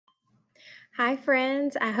Hi,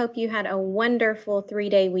 friends. I hope you had a wonderful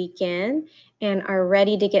 3-day weekend and are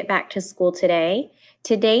ready to get back to school today.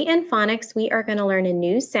 Today in phonics, we are going to learn a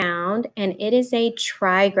new sound, and it is a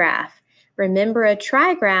trigraph. Remember, a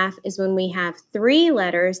trigraph is when we have three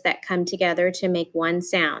letters that come together to make one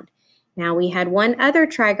sound. Now, we had one other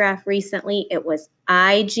trigraph recently. It was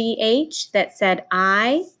IGH that said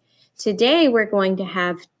I. Today, we're going to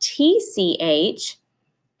have TCH,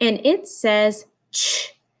 and it says ch.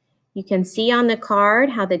 You can see on the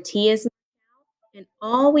card how the T is out, and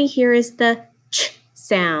all we hear is the ch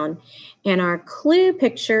sound. And our clue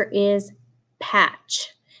picture is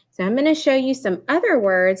patch. So I'm going to show you some other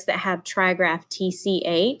words that have trigraph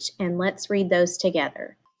TCH, and let's read those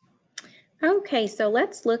together. Okay, so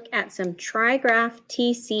let's look at some trigraph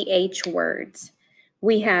TCH words.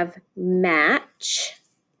 We have match,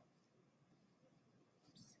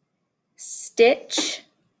 stitch,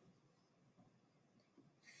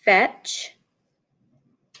 fetch,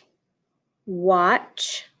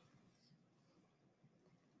 watch,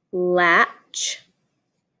 latch,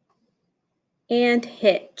 and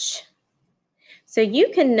hitch. So you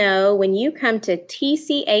can know when you come to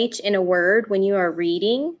TCH in a word when you are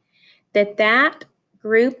reading that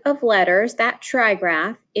group of letters, that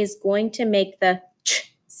trigraph, is going to make the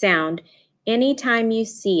ch sound anytime you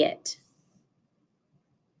see it.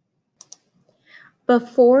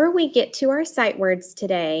 Before we get to our sight words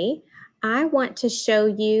today, I want to show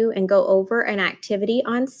you and go over an activity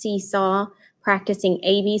on Seesaw practicing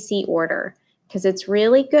ABC order, because it's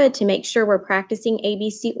really good to make sure we're practicing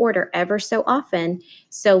ABC order ever so often.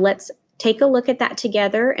 So let's take a look at that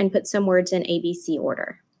together and put some words in ABC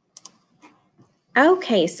order.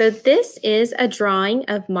 Okay, so this is a drawing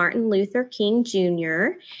of Martin Luther King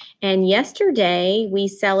Jr. And yesterday we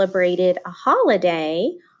celebrated a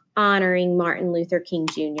holiday honoring Martin Luther King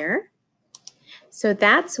Jr. So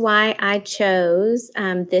that's why I chose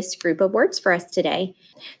this group of words for us today.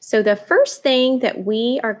 So the first thing that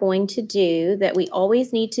we are going to do, that we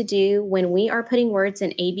always need to do when we are putting words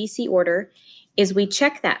in ABC order, is we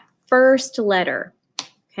check that first letter.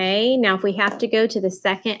 Okay, now if we have to go to the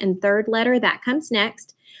second and third letter, that comes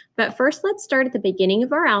next. But first, let's start at the beginning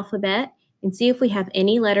of our alphabet and see if we have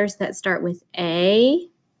any letters that start with A,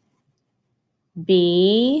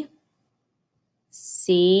 B,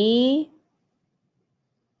 C,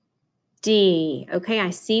 D. Okay, I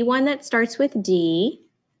see one that starts with D.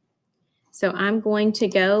 So I'm going to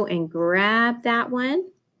go and grab that one.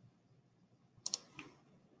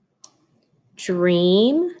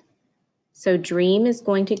 Dream. So dream is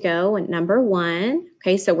going to go at number 1.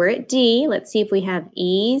 Okay, so we're at D. Let's see if we have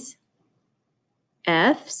E's,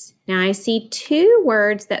 F's. Now I see 2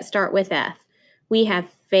 words that start with F. We have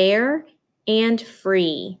fair and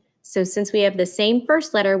free. So since we have the same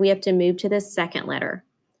first letter, we have to move to the second letter.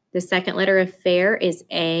 The second letter of fair is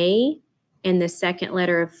A, and the second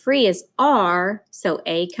letter of free is R. So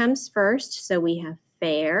A comes first. So we have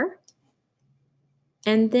fair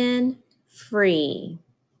and then free.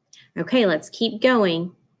 Okay, let's keep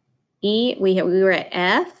going. We were at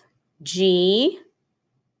F, G.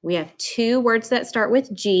 We have 2 words that start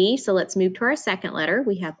with G, so let's move to our second letter.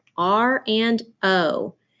 We have R and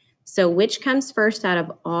O. So which comes first out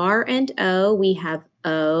of R and O? We have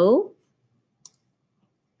O.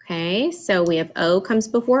 Okay, so we have O comes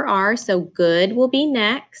before R, so good will be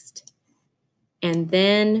next. And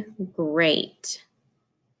then great.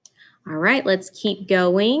 All right, let's keep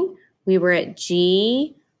going. We were at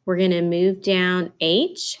G. We're going to move down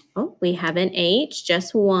H. Oh, we have an H,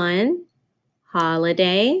 just one.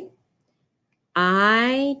 Holiday.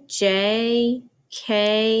 I, J,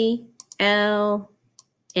 K, L,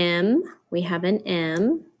 M. We have an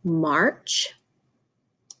M. March.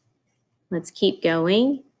 Let's keep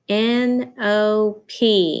going. N, O,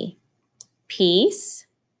 P. Peace.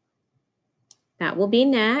 That will be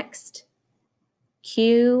next.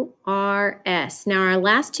 Q, R, S. Now our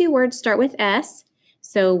last 2 words start with S.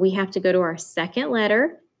 So we have to go to our second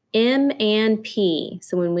letter, M and P.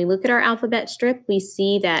 So when we look at our alphabet strip, we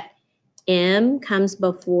see that M comes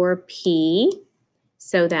before P.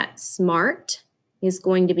 So that smart is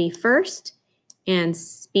going to be first and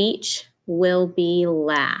speech will be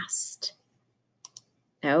last.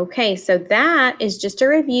 Okay, so that is just a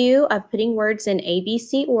review of putting words in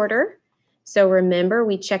ABC order. So remember,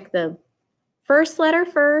 we check the first letter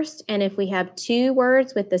first, and if we have 2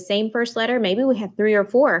 words with the same first letter, maybe we have 3 or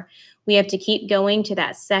 4, we have to keep going to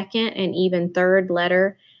that second and even third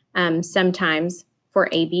letter sometimes for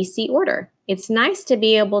ABC order. It's nice to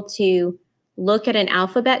be able to look at an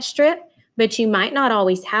alphabet strip, but you might not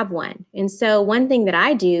always have one. And so one thing that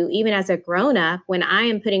I do, even as a grown-up, when I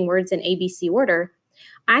am putting words in ABC order,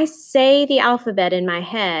 I say the alphabet in my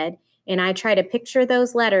head, and I try to picture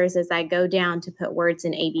those letters as I go down to put words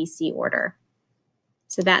in ABC order.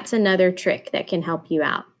 So that's another trick that can help you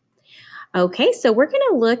out. Okay, so we're going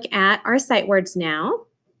to look at our sight words now.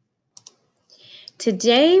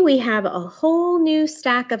 Today we have a whole new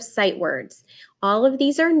stack of sight words. All of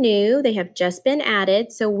these are new. They have just been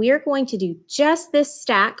added. So we're going to do just this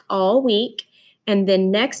stack all week. And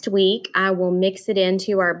then next week, I will mix it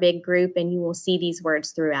into our big group and you will see these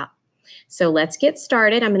words throughout. So let's get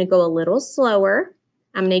started. I'm going to go a little slower.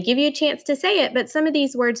 I'm going to give you a chance to say it, but some of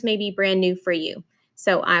these words may be brand new for you.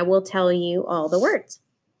 So I will tell you all the words.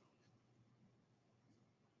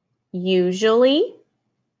 Usually,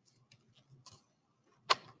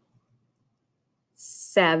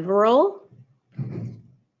 several,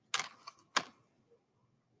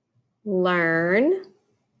 learn,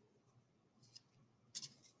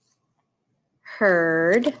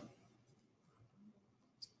 heard.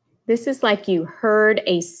 This is like you heard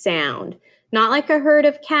a sound, not like a herd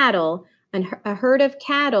of cattle. A herd of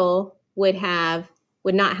cattle would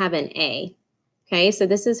not have an A. Okay, so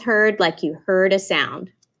this is heard like you heard a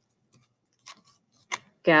sound.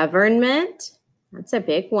 Government, that's a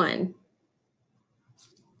big one.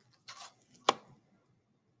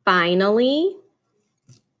 Finally,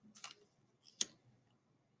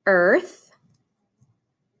 earth,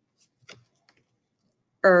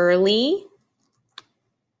 early,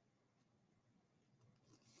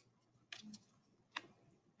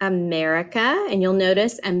 America, and you'll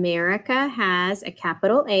notice America has a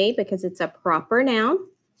capital A because it's a proper noun.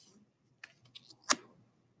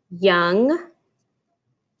 Young,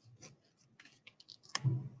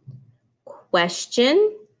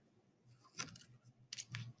 question,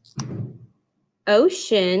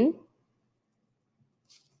 ocean,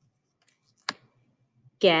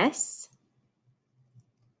 guess,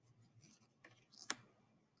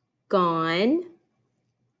 gone,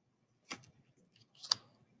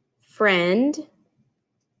 friend,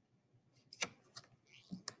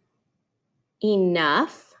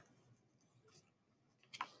 enough,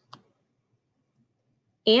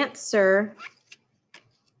 answer,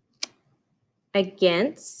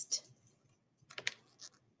 against,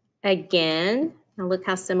 again. Now look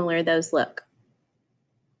how similar those look.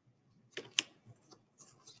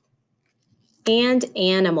 And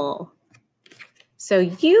animal. So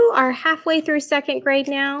you are halfway through second grade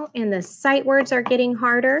now, and the sight words are getting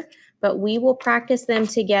harder, but we will practice them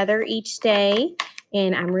together each day.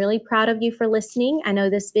 And I'm really proud of you for listening. I know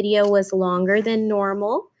this video was longer than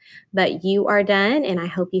normal, but you are done, and I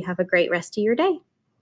hope you have a great rest of your day.